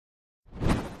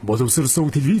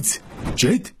Боловсрол телевиз,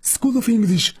 Jet School of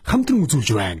English хамтран үзүүлж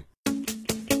байна.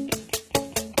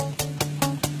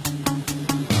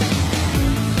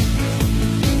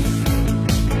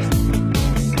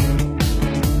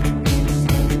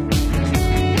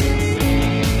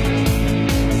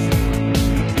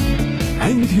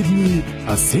 Англи хэлний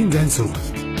асын зан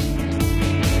сургалт.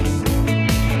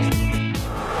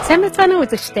 Сайн мэцгааны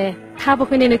үзэгчдээ та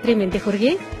бүхний өдрийн мэндийг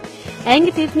хүргэе. Англи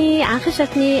хэлний анхан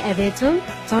шатны Авиа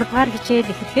 6 дугаар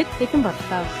хичээл эхлэхэд бэлэн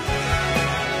боллоо.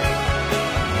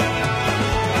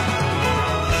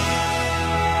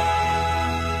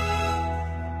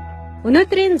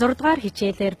 Өнөөдрийн 6 дугаар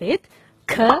хичээлээр бид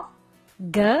к,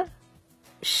 г,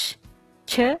 ш,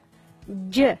 ч,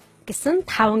 ж гэсэн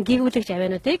 5 гэгүүлэгч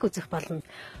авиануудыг үзэх болно.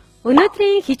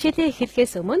 Өнөөдрийн хичээлээ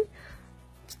эхлэхээс өмнө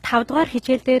 5 дугаар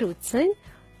хичээл дээр үзсэн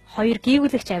 2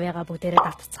 гэгүүлэгч авиагаа бүгдээрээ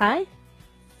давтцгаая.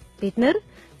 Бид нэр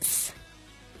с,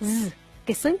 з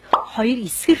гэсэн 2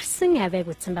 эсгэрсэн авиаг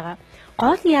үзсэн байгаа.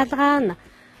 Гол ялгаа нь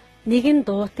нэг нь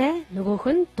дуутай, нөгөөх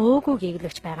нь дуугүй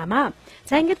гэгүүлэгч байгаамаа.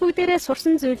 За ингээд бүгдээрээ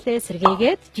сурсан зүйлээ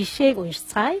сэргээгээд жишээг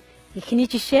уншицгаая. Эхний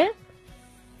жишээ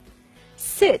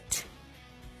sit.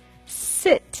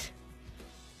 Sit.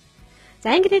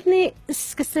 За англи хэлний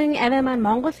с гэсэн авиа маань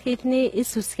монгол хэлний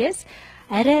с үсгээс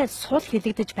арай сул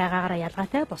хэлэгдэж байгаагаараа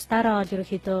ялгаатай. Бусдаараа бол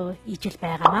ерөнхийдөө ижил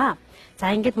байгаамаа.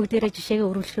 За ингээд бүгдээрээ жишээгээ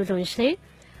үргэлжлүүлэн уншъя.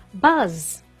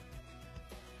 Buzz.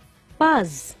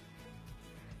 Buzz.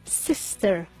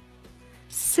 Sister.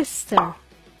 Sister.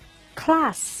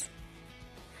 Class.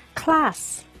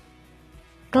 Class.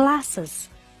 Glasses.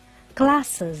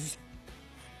 Glasses.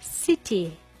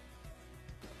 City.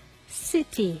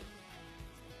 City.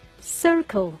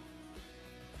 Circle.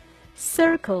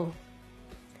 Circle.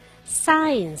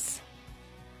 Science.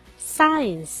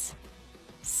 Science.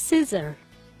 Scissor.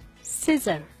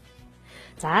 Scissor.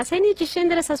 За саяны жишээн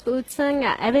дээрээс бас үзсэн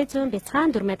авиа зүүн бяцхан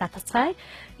дүрмээ татцгаая.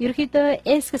 Ерөнхийдөө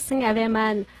S гэсэн авиа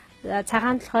маань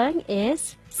цагаан толгойн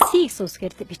S, C гэсэн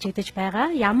үсгээр бичигдэж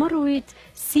байгаа. Ямар үед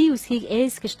C үсгийг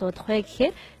S гэж дуудах вэ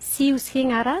гэхээр C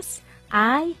үсгийн араас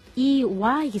I, E,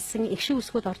 Y гэсэн эгшин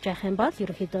үсгүүд орж явах юм бол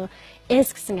ерөнхийдөө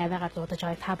S гэсэн авиагаар дуудаж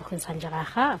байгааг та бүхэн санаж байгаа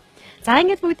хаа. За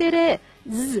ингээд бүгдээрээ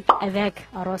Z авиаг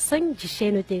оруулсан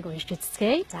жишээнүүдийг уншиж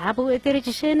үзье. За бүгдээрээ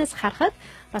жишээнээс харахад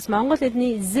бас монгол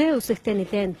хэлний Z үсэгтэй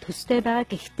нэлээд төстэй байгаа.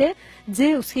 Гэхдээ Z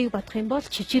үсгийг бодох юм бол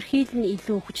чичирхийл нь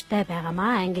илүү хүчтэй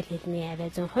байгаамаа англи хэлний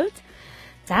авиа зүүн хувьд.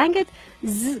 За ингээд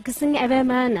Z гэсэн авиа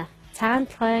маань цагаан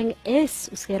толгойн S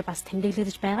үсгээр бас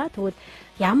тэмдэглэгдэж байгаа. Тэгвэл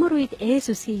ямар үед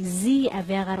S үсгийг Z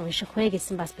авиагаар унших вэ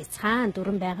гэсэн бас бяцхан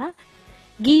дүрэн байгаа.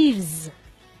 Gives.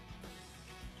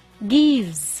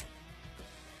 Gives.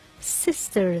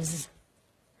 Sisters.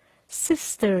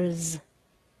 Sisters.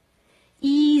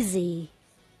 Easy.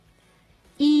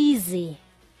 Easy.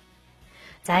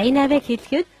 За энэ авиаг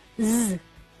хэлэхэд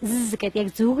Z гэдэг яг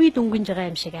зүгийн дүнгэж байгаа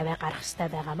юм шиг авиа гарах хэрэгтэй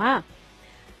байгаамаа.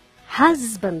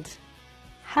 Husband.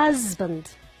 Husband.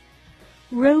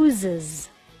 Roses.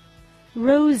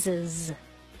 Roses.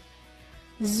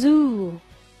 Zoo.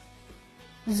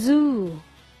 Zoo.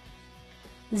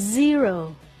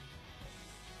 Zero.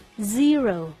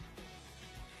 Zero.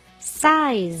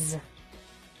 Size.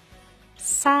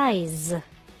 Size.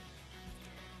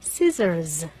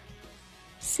 Scissors.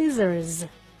 Scissors.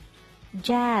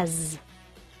 Jazz.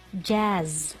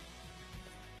 Jazz.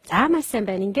 За маш сайн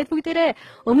байна. Ингээд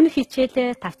бүгдээрээ өмнөх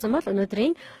хичээлээ тавцсан бол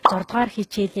өнөөдрийн 6 дугаар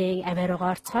хичээлийн авиа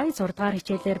руугаа орцгоё. 6 дугаар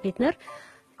хичээлээр бид нэр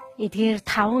эдгээр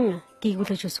 5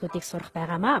 гэгүүлэгч үсгүүдийг сурах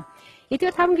байгаамаа.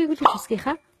 Эдгээр 5 гэгүүлэгч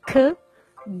үсгийнхаа К,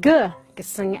 Г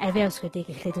гэсэн авиа үсгүүдийг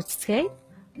эхлээд үзцгээе.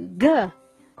 Г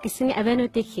гэсэн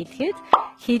авиануудыг хэлэхэд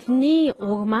хэлний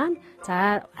уг маань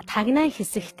за тагнаа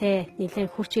хэсэгтэй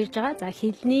нэлээд хурц ирж байгаа. За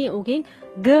хэлний угийн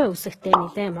Г үсэгтэй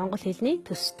нэлээд монгол хэлний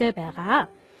төстэй байгаа.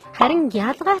 Харин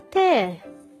ялгаатай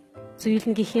зүйл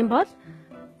нь гэх юм бол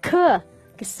К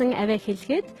гэсэн авиа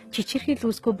хэлэхэд чичирхийл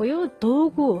үсгүй буюу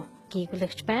дуугүй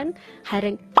гэгүүлэгч байна.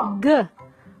 Харин Г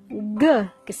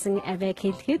гэсэн авиаг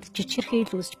хэлэхэд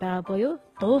чичирхийл үсэж байгаа буюу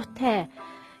дуутай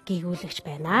гэгүүлэгч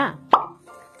байна.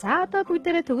 За одоо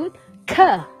бүгдээрээ тэгвэл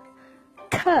К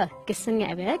гэсэн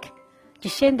авиаг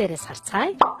жишээн дээрээс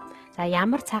харцгаая. За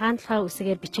ямар цагаан толгой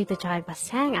үсгээр бичигдэж байгааг бас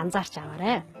сайн анзаарч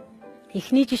аваарай.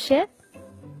 Эхний жишээ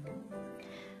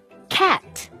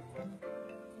Cat.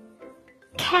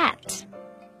 Cat.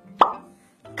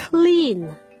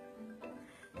 Clean.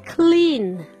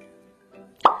 Clean.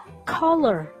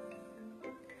 Color.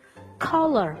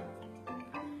 Color.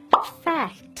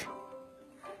 Fact.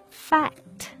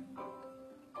 Fact.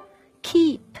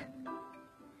 Keep.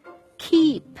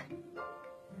 Keep.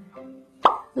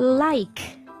 Like.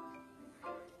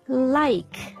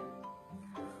 Like.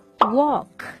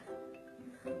 walk,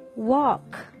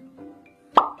 walk,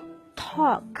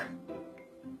 talk,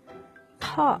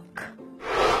 talk,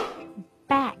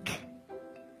 back,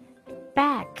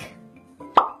 back,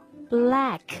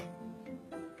 black,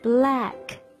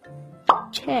 black,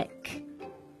 check,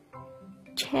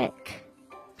 check,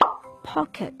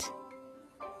 pocket,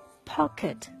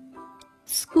 pocket,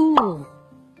 school,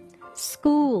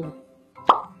 school,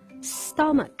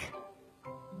 stomach,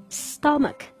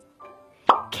 stomach,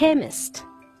 chemist,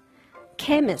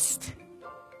 chemist,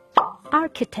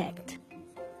 architect,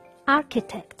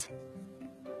 architect.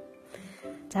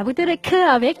 За бүгдээрээ К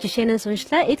авийг жишээнээс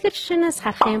уншлаа. Эдгээр жишээнээс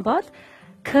харах юм бол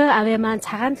К авь маань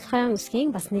цагаан толгойн үсгийн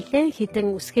бас нэлээд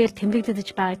хідэн үсгээр тэмдэглэгдэж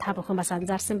байгааг та бүхэн бас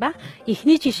анзаарсан байх.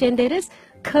 Эхний жишээн дээрээс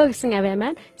К гэсэн авь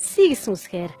маань С гэсэн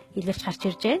үсгээр илэрч гарч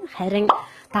ирж байна. Харин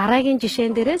дараагийн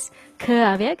жишээн дээрээс К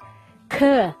авийг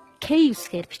К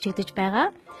үсгээр бичигдэж байгаа.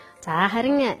 За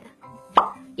харин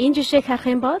энэ жишээг харах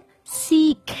юм бол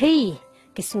CK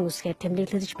гэсэн үсгээр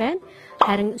тэмдэглэгдэж байна.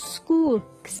 Харин school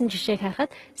гэсэн жишээг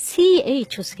харахад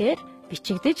CH үсгээр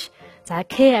бичигдэж, за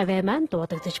K авь маань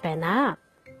дуудагдаж байна.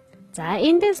 За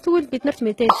эндээс тэгвэл биднэрт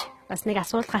мэдээж бас нэг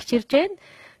асуулт гарч ирж байна.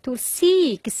 Тэгвэл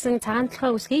C гэсэн цагаан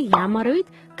толгой үсгийг ямар үед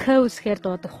K үсгээр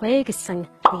дуудах вэ гэсэн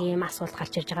нэг юм асуулт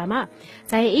гарч ирж байгаамаа.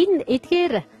 За энэ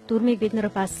эдгээр дүрмийг бид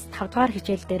нэр бас 5 дугаар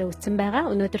хичээл дээр үзсэн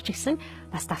байгаа. Өнөөдөр ч гэсэн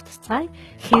бас давтацгаая.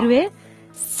 Хэрвээ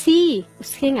C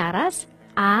үсгийн араас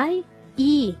I,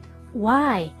 E,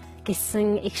 Y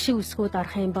гэсэн их шиг үсгүүд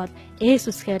орох юм бол S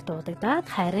үсгээр дуудагдаад,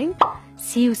 харин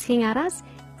C үсгийн араас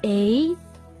A,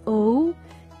 O,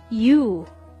 U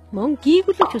мөн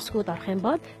гийгүүлэгч үсгүүд орох юм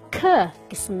бол K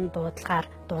гэсэн дуудлагаар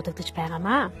дуудагдаж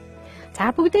байгаамаа.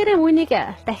 За бүгдээрээ үүнийг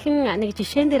дахин нэг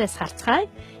жишээн дээрээс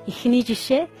харцгаая. Эхний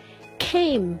жишээ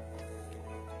came,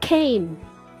 came.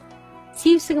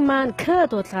 C үсэг маань K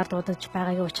дуудлагаар дуудагдаж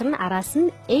байгаагийн учир нь араас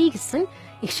нь A гэсэн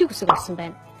их шиг үсэг орсон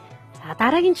байна. За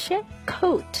дараагийн жишээ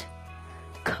coat,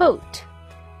 coat.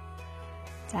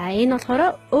 За энэ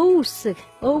болохоор O үсэг,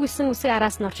 O гэсэн үсэг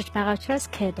араас нь орчиж байгаа учраас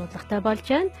K дуудлагатай болж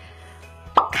байна.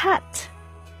 Cut,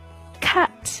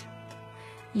 cut.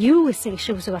 U гэсэн их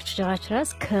шиг үсэг орчиж байгаа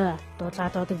учраас K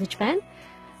дуудлагаар дуудагдаж байна.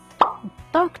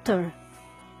 Doctor,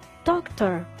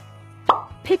 doctor.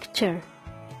 Picture,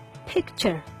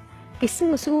 picture.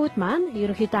 Гэсэн үсгүүд маань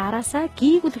ерөнхийдөө араасаа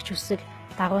гийгүүлэгч үсэг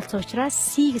дагуулсан учраас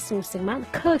C гэсэн үсэг маань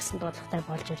K гэсэн дуудлагатай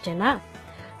болж ирж байна.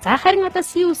 За харин одоо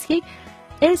C үсгийг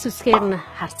S үсгээр нь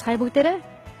харцгаая бүгдээрээ.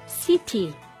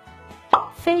 City,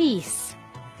 face,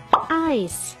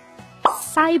 eyes,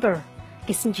 cyber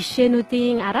гэсэн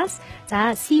жишээнүүдийн араас,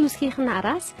 за C үсгийнх нь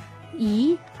араас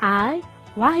E, I,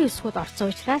 Y үсгүүд орсон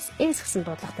учраас S гэсэн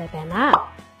дуудлагатай байна.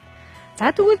 За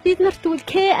тэгвэл бид нар тэгвэл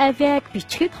K авиаг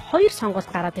бичихэд хоёр сонголт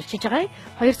гараад ирчихэж байгаа.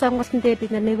 Хоёр сонголтын дээр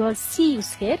бид нар нэг бол C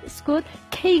үсгээр, эсвэл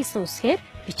K гэсэн үсгээр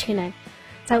бичих нь.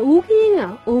 За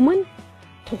үгийн өмнө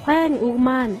тухайн үг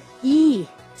маань E,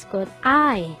 эсвэл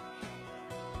I,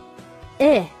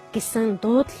 E гэсэн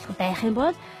дуудлага байх юм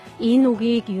бол энэ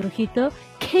үгийг ерөнхийдөө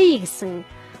K гэсэн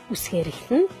үсгээр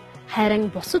эхлэнэ.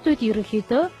 Харин бусад үед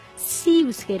ерөнхийдөө C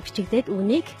үсгээр бичигдээд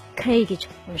үнийг K гэж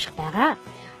унших байгаа.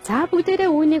 За бүгдээрээ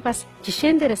үүнийг бас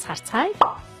жишээн дээрээс харцгаая.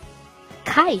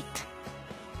 Kite,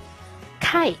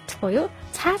 kite буюу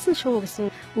цаасан шувуу гэсэн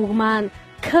үг маань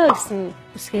K гэсэн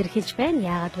үсгээр хэлж байна.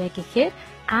 Яагаад вэ гэхээр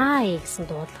I гэсэн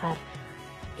дуудлагаар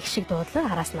их шиг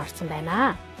дуудлага араас нь орсон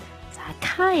байна. За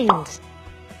kind,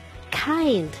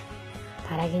 kind.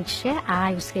 Дараагийн жишээ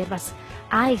I үсгээр бас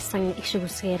I гэсэн их шиг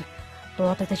үсгээр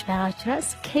дуудагдаж байгаа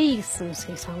учраас K гэсэн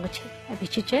үсгийг сонгож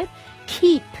бичиж байна.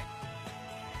 Keep,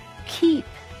 keep.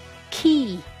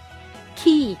 Key,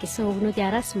 key гэсэн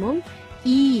үгнүүдийн араас мөн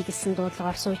E гэсэн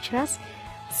дуудлага орсон учраас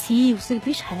C үсэг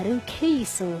биш харин K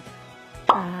гэсэн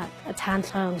цаана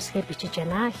толгойн үсгээр бичиж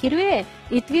байна. Хэрвээ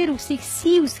эдгээр үсгийг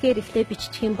C үсгээр ихтэй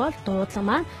бичих юм бол дуудлага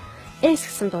маань S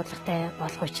гэсэн дуудлагатай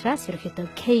болох учраас ерөнхийдөө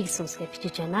K гэсэн үсгээр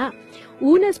бичиж байна.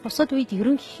 Үүнээс бусад үед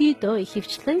ерөнхийдөө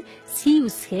ихэвчлэн C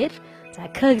үсгээр за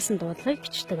K гэсэн дуудлагыг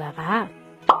бичдэг байгаа.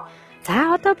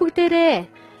 За одоо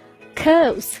бүгдээрээ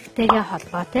К үсэгтэйгээ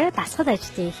холбоотой дасгал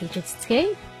ажлыг хийж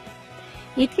үзцгээе.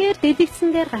 Эдгээр дэлгэцэн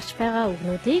дээр гарч байгаа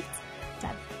үгнүүдийг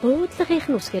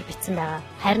дуудлагын үсгээр бичсэн байгаа.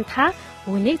 Харин та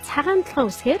үүнийг цагаан толгой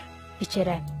үсгээр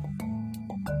бичээрэй.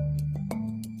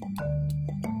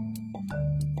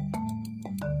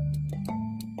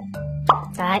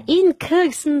 За энэ К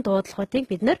гэсэн дуудлагуудыг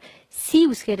бид нэр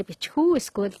C үсгээр бичих үү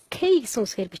эсвэл K гэсэн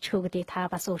үсгээр бичих үү гэдгийг та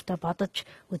бас өөртөө бодож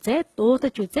үзээд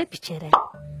дуудаж үзээд бичээрэй.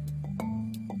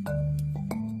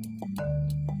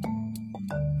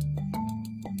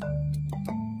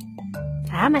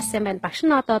 Маш сайн байна. Багш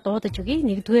нь одоо дуудаж өгье.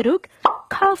 Нэгдүгээр үг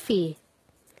coffee.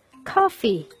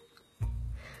 Coffee.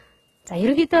 За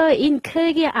ерөнхийдөө энэ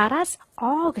К-гийн араас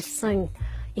О гэсэн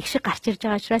их шиг гарч ирж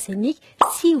байгаа учраас энийг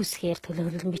C үсгээр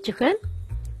төлөвлөн бичих байна.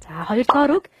 За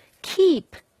хоёрдугаар үг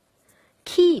keep.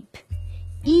 Keep.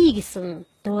 E гэсэн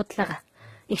дуудлага,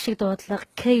 их шиг дуудлага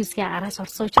K үсгийн араас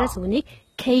орсон учраас үүнийг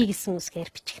K гэсэн үсгээр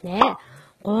бичих нэ.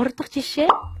 Гурав дахь жишээ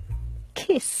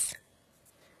kiss.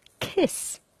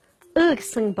 Kiss. Ö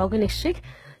гэсэн богино их шиг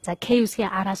за K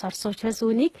үсгийн араас орсон учраас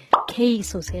үүнийг K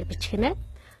гэсэн үсгээр бичих нэ.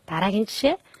 Дараагийн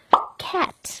жишээ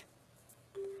cat.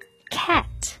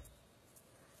 Cat.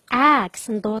 А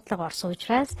гэсэн дуудлага орсон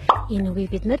учраас энэ үгийг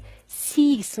бид нэр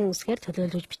C гэсэн үсгээр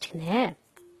төлөөлж бичих нэ.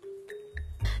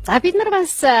 За бид нар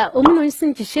бас өмнө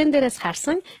унсан жишээн дээрээс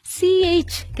харсан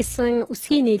CH гэсэн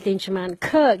үсгийн нийлэмж маань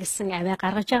K гэсэн авиа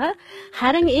гаргаж байгаа.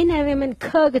 Харин энэ авиа маань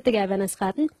K гэдэг авианаас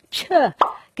гадна Ч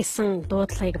гэсэн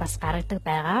дуудлагыг бас гаргадаг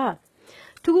байгаа.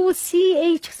 Тэгвэл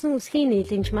CH гэсэн үсгийн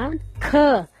нийлэмж маань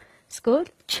K эсвэл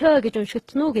Ч гэж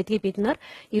уншигдно уу гэдгийг бид нар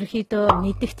ерөөхдөө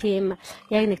мэдэх тийм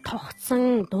яг нэг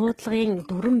тогтсон дуудлагын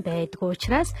дүрэн байдгүй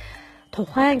учраас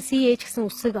тухайн CH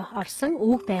гэсэн үсэг орсон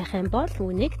үг байх юм бол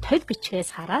үүнийг толь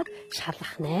бичгээс хараад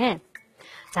шалгах нэ.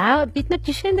 За бид нар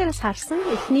жишээн дээрээс харсан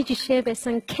эхний жишээ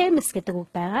байсан chemist гэдэг үг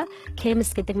байгаа.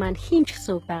 Chemist гэдэг маань химч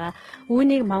гэсэн үг байгаа.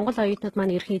 Үүнийг монгол оюутнууд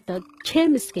маань ерөөхдөө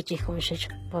chemist гэж их уншиж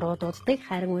буруу дууддаг.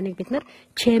 Харин үүнийг бид нар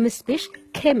chemist биш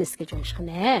chemist гэж унших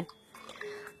нэ.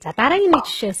 За дараагийн нэг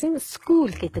жишээсэн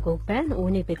school гэдэг үг байна.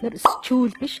 Үүнийг бид нар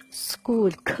school биш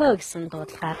school K гэсэн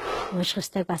дуудлагаар унших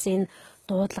ёстой. Бас энэ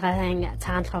дуудлагын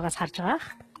цааналгаагаас харж байгаа.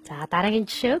 За дараагийн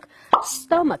жишээг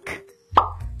stomach.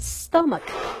 Stomach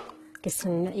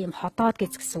гэсэн ийм хотоод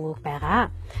гэсэн үг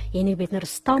байгаа. Энийг бид нар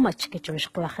stomach гэж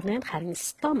уншихгүй байх нь харин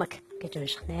stomach гэж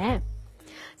унших нэ.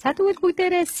 За тэгвэл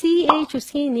бүгдээрээ CH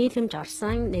үсгийн нийлэмж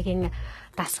орсон нэгэн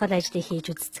дасгал ажлыг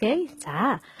хийж үзцгээе.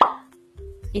 За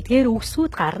эдгээр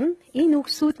үгсүүд гарна. Энэ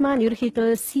үгсүүд маань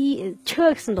ерөөхдөө Ч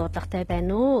гэсэн дуудлагатай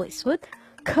байна уу? Эсвэл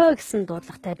К гэсэн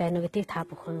дуудлагатай байна уу гэдгийг та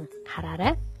бүхэн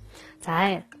хараарай.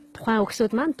 За тухайн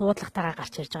үгсүүд маань дуудлагатайгаа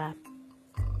гарч ирж байгаа.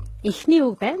 Эхний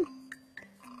үг байна.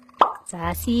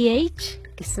 За CH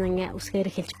гэсэн үсгээр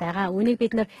хэлж байгаа. Үүнийг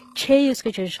бид нар Ч үс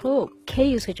гэж унших уу?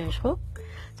 K үс гэж унших уу?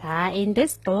 За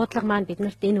эндээс дуудлага маань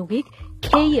биднэрт энэ үгийг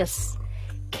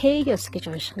chaos гэж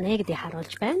унших нэ гэдгийг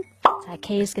харуулж байна. За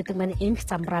chaos гэдэг маань эмх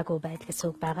замбраагүй байдал гэсэн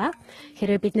үг байгаа.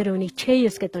 Хэрвээ бид нэр үүнийг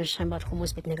chaos гэдээ унших юм бол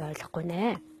хүмүүс биднийг ойлгохгүй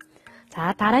нэ.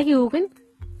 За дараагийн үг нь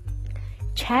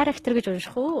character гэж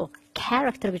унших уу?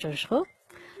 Character гэж унших уу?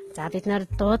 За бид нар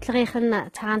дуудлагынх нь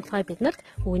цааналгыг биднэрт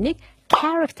үүнийг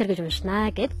character гэж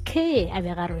уншнаа гэд K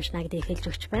авиагаар уншнаа гэдгийг хэлж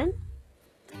өгч байна.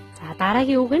 За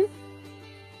дараагийн үг нь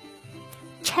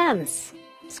chance.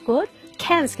 Эсвэл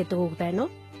chance гэдэг үг байна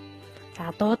уу?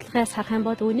 За дуудлагаас харах юм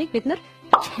бол үүнийг бид нар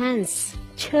chance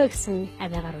гэсэн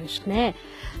авиагаар унших нэ.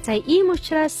 За ийм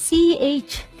учраас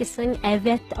CH гэсэн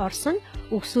авиат орсон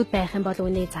үгсүүд байх юм бол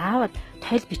үүнийг заавал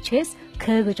толь бичгээс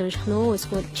К гэж унших нь уу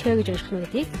эсвэл Ч гэж унших нь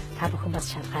гэдгийг та бүхэн бас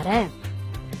шалгаарай.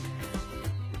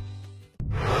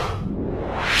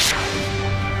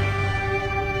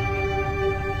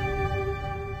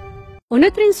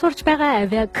 Өнөөдрийн сурч байгаа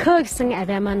авиа К гэсэн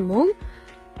авиа маань мөн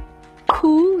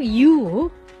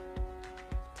QU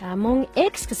за мөн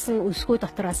X гэсэн үсгүүд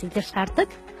дотроос илэрч гардаг.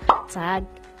 За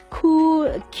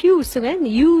Q үсэг байна.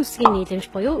 U үсгийн нийлэмж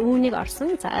буюу үүнийг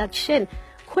орсон. За жишээ нь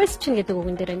question гэдэг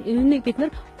үгэн дээр үүнийг бид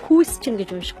нар question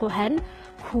гэж уншихгүй харин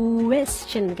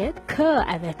question гэд К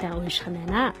авиатай унших нь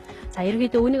байна. За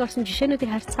ерөнхийдөө үүнийг орсон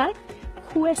жишээнүүдийг харцгаая.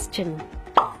 Question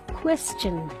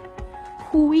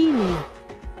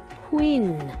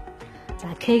Queen.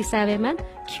 За K гэсэн авиа маань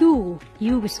Q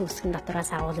U гэсэн үсгэн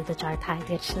дотроос агуулж байгаа та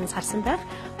эдгээр жишээнээс харсан байх.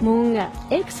 Мөн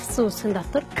X гэсэн үсгэн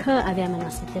дотор К авиа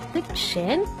манаас илэрдэг.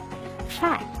 Жишээ нь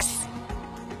fax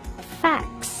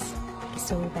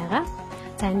гэсэн үг байгаа.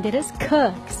 За энэ дээрээс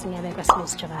К гэсэн авиаг бас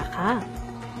үүсэж байгаа хаа.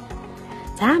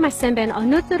 За маш сайн байна.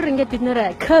 Өнөөдөр ингээд бид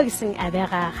нэр К гэсэн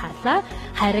авиагаа харлаа.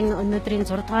 Харин өнөөдрийн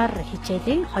 6 дугаар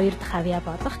хичээлийн 2 дахь авиа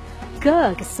болох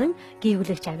Г гэсэн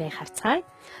гийгүүлэгч авиаг харцгаая.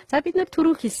 За бид нар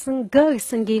түрүү хэлсэн Г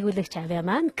гэсэн гийгүүлэгч авиа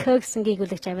маань К гэсэн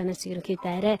гийгүүлэгч авианаас ерөнхийдөө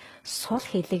арай сул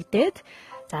хэлэгдээд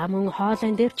за мөн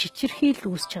хоолойн дээр чичирхийл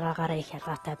үүсэж байгаагаараа их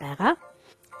ялгаатай байгаа.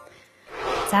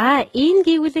 За энэ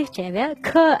гийгүүлэгч авиа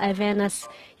К авианаас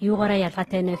юугаараа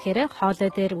ялгаатай вэ гэхээр хоолой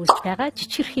дээр үүсэж байгаа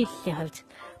чичирхийллийн хувьд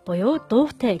буюу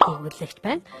дуутай гийгүүлэгч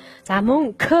байна. За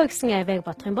мөн К гэсэн авиаг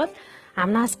бодох юм бол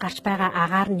амнаас гарч байгаа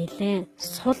агаар нэлээд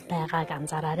сул байгааг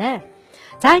анзаараарай.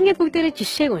 За ингээд бүгдээрээ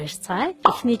жишээг уншицгаая.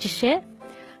 Эхний жишээ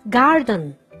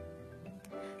garden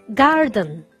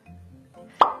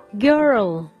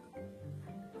girl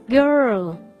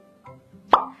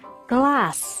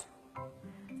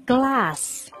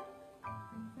glass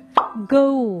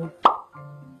go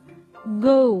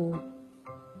go,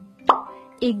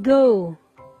 ego,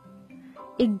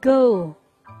 ego,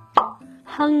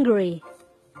 hungry,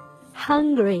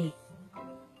 hungry,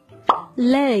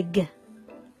 leg,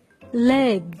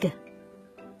 leg,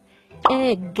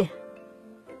 egg,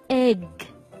 egg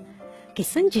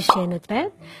гэсэн жишээнүүд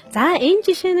байна. За энэ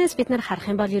жишээнээс бид нар харах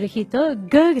юм бол ерөнхийдөө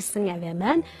G гэсэн авиа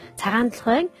маань цагаан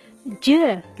толгойн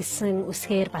J гэсэн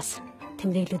үсгээр бас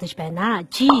тэмдэглэгдэж байна.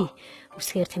 G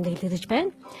үсгээр тэмдэглэгдэж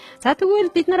байна. За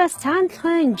тэгвэл бид нараас цагаан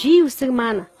толгойн G үсэг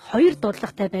маань хоёр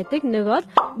дуудлагатай байдаг. Нэг бол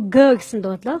G гэсэн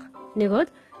дуудлага, нэг бол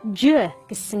J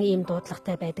гэсэн ийм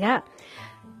дуудлагатай байдаг.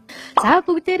 За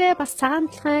бүгдээрээ бас цагаан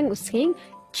толгойн үсгийн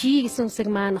G гэсэн үсэг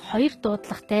маань хоёр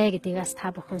дуудлагатай гэдгээс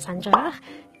та бүхэн санаж байгаа.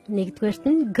 Нэгдүгээрт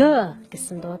нь G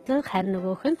гэсэн дуудлага, харин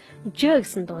нөгөөх нь J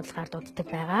гэсэн дуудлагаар дууддаг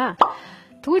байгаа.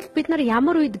 Тэгвэл бид нар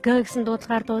ямар үед G гэсэн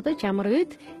дуудлагаар дуудаж, ямар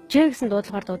үед J гэсэн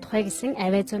дуудлагаар дуудах вэ гэсэн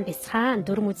авиа зүүн бяцхан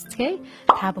дүрм үздэгэ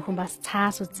та бүхэн бас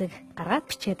цаас үзэг гаргаад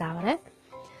бичээд аваарай.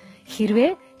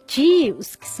 Хэрвээ G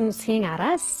үс гэсэн үсгийн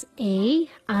араас A,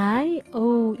 I,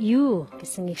 O, U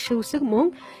гэсэн их шиг үсэг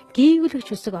мөн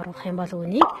гүйгүүлэгч үсэг оруулах юм бол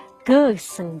үүнийг G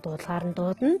гэсэн дуудлагаар нь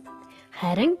дуудана.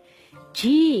 Харин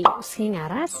G үсгийн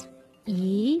араас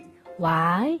E,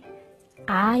 Y,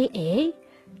 I, A,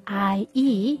 I,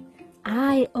 E,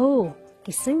 I, O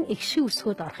гэсэн их шиг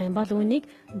үсгүүд орох юм бол үүнийг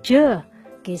J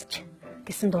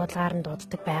гэсэн дуудлагаар нь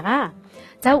дууддаг байгаа.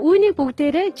 За үүнийг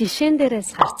бүгдээрээ жишээн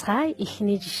дээрээс харцгаая.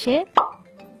 Эхний жишээ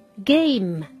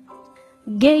game,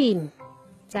 game.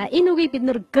 За энэ үгийг бид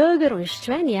нэр G-гээр уншиж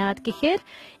байна. Яагаад гэхээр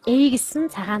A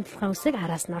гэсэн цагаан толгойн үсэг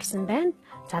араас нь орсон байна.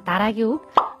 За дараагийн үг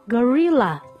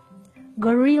gorilla,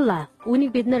 gorilla.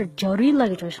 Үүнийг бид нэр gorilla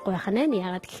гэж уншихгүй байх нь.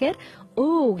 Яагаад гэхээр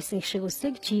O гэсэн их шиг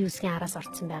үсэг G үсгийн араас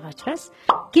орсон байгаа учраас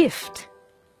gift,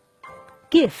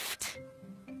 gift,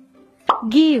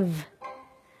 give,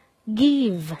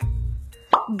 give,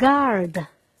 guard,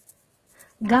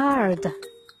 guard,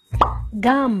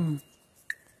 gum,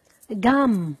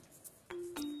 gum,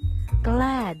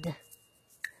 glad,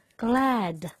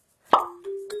 glad,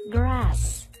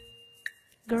 grass,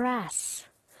 grass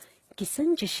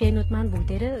гэсэн жишээнүүд маань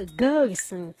бүгдээрээ G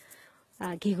гэсэн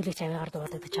гүйгүүлэгч авиагаар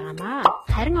дуудагдаж байгаамаа.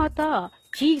 Харин одоо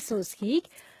G гэсэн үсгийг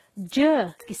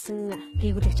J гэсэн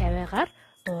гүйгүүлэгч авиагаар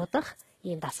дуудах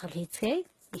ийм дасгал хийцгээе.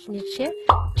 Эхний жишээ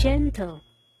gentle,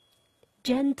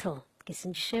 gentle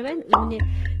гэсэн жишээ байна. Үүний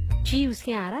G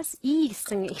үсгийн араас E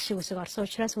гэсэн их шиг үсэг орсон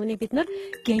учраас үүнийг бид нэр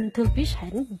gentle биш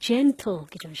харин gentle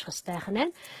гэж унших хэрэгтэй байх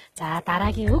нь. За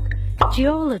дараагийн үг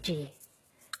geology,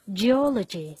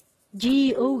 geology.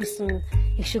 G-O гэсэн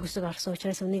их шиг үсэг орсон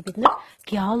учраас үүнийг бид нэр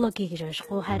geology гэж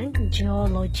уншихгүй харин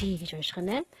geology гэж унших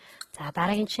нь. За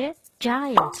дараагийн жишээ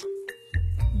giant,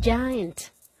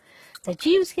 giant. За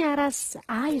G үсгийн араас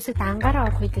I үсэгт ангаараа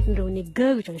орох үед бид нэр үүнийг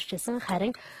G гэж уншижсэн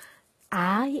харин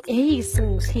I, A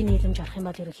гэсэн үсгийн нийлэмж орох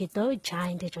юм бол ерөнхийдөө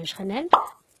giant гэж унших нь.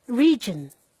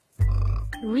 Region,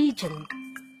 region,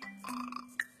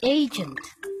 agent,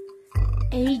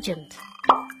 agent,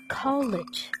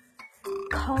 college,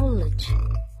 college,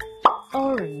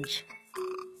 orange,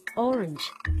 orange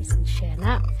гэсэн жишээ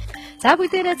нэ. За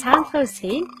бүгдээрээ цаанхай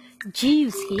үсгийн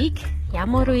G үсгийг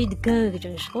ямар үед G гэж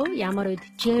унших уу, ямар үед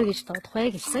J гэж дуудах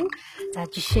вэ гэсэн за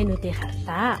жишээнүүдийг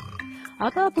харлаа.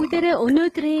 Одоо бүгдээрээ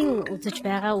өнөөдрийн үзэж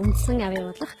байгаа үндсэн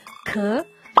авиа болох K,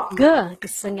 G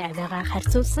гэсэн авиагаа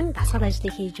харьцуулсан дасгал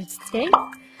ажлыг хийж үзцгээе.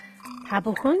 Та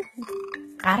бүхэн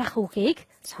гарах үгийг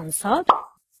сонсоод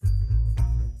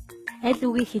аль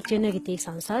үгийг хэлж гэнэ гэдгийг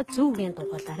сонсоод зөв үгийн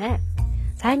дугуулаарай.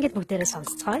 За ингэж бүгдээрээ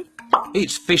сонсцгоё.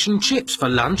 It's fish and chips for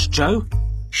lunch, Joe.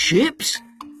 Chips?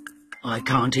 I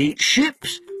can't eat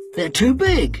chips. They're too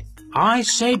big. I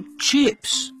said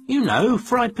chips. You know,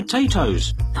 fried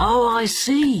potatoes. Oh, I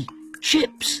see.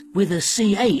 Chips with a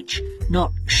CH,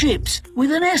 not ships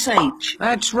with an SH.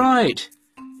 That's right.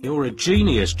 You're a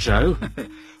genius, Joe.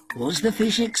 Was the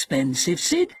fish expensive,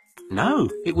 Sid? No,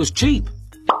 it was cheap.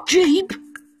 Jeep?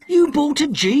 You bought a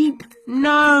Jeep?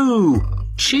 No,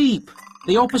 cheap.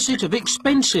 The opposite of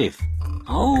expensive.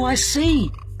 Oh, I see.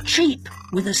 Cheap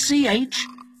with a CH,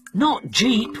 not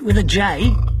Jeep with a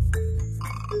J.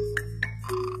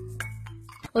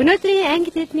 Өнөөдрийн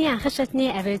англи хэлний анхан шатны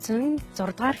авиа зүүн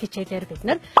 6 дугаар хичээлээр бид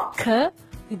нар K,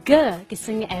 G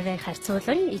гэсэн авиаг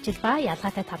харьцуулан ижил ба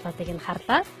ялгаатай талуудыг нь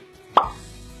харлаа.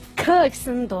 K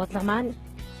гэсэн дуудлага маань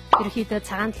ерөнхийдөө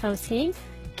цагаан толгойн үсгийн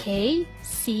K,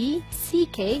 C,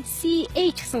 CK,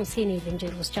 CH гэсэн үсгийн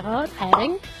нийлэмжээр үүсэж байгаа.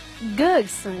 Харин G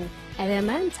гэсэн авиа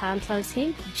маань цагаан толгойн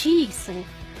үсгийн G гэсэн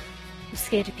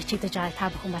үсгээр бичигдэж байгааг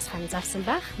та бүхэн бас анзаарсан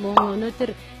байх. Мөн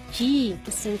өнөөдөр G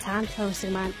гэсэн цагаан толгойн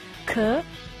үсэг маань к,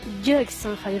 ж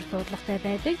гэсэн хоёр дуудлагатай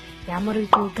байдаг. Ямар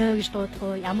үед нь г гэж дуудах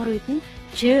уу, ямар үед нь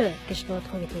ж гэж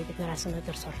дуудах уу гэдгийг бид нараас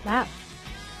өнөөдөр сурлаа.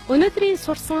 Өнөөдрийн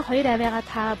сурсан хоёр авиагаа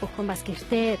та бүхэн бас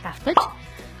гэртээ давтаж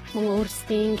мөн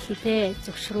өөрсдийн хилээ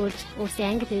зөвшрүүлж өөрсдийн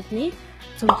англи хэлний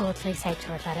зөв дуудлагыг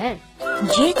сайжруулаарай.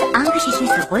 Жид англи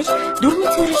хэлний сургууль дөрвөн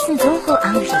цорилсан 100%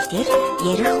 англи хэлээр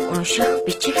ярих, унших,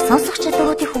 бичих, сонсох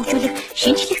чадваруудыг хөгжүүлэх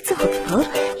шинжлэгдсэн хөтөлбөрөөр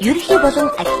ерөнхий болон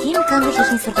академик англи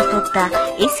хэлний сургалтуудаа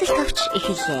эсрэг тавьж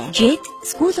эхэллээ. Jid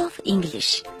School of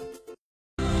English.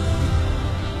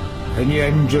 Таны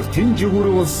амжилтын жигүүр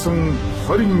болсон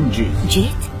 20 жил.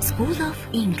 Jid School of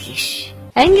English.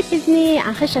 Англи хэлний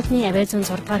анхан шатны авиа зүүн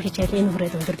 6 дугаар хичээл энэ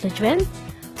хүрээд өндөрлөж байна.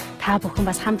 Та бүхэн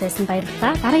бас хамт байсан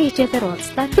баярлалаа. Дараагийн хичээлээр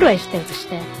уулзлаа. Түр баяртай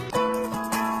үзэгчтэй.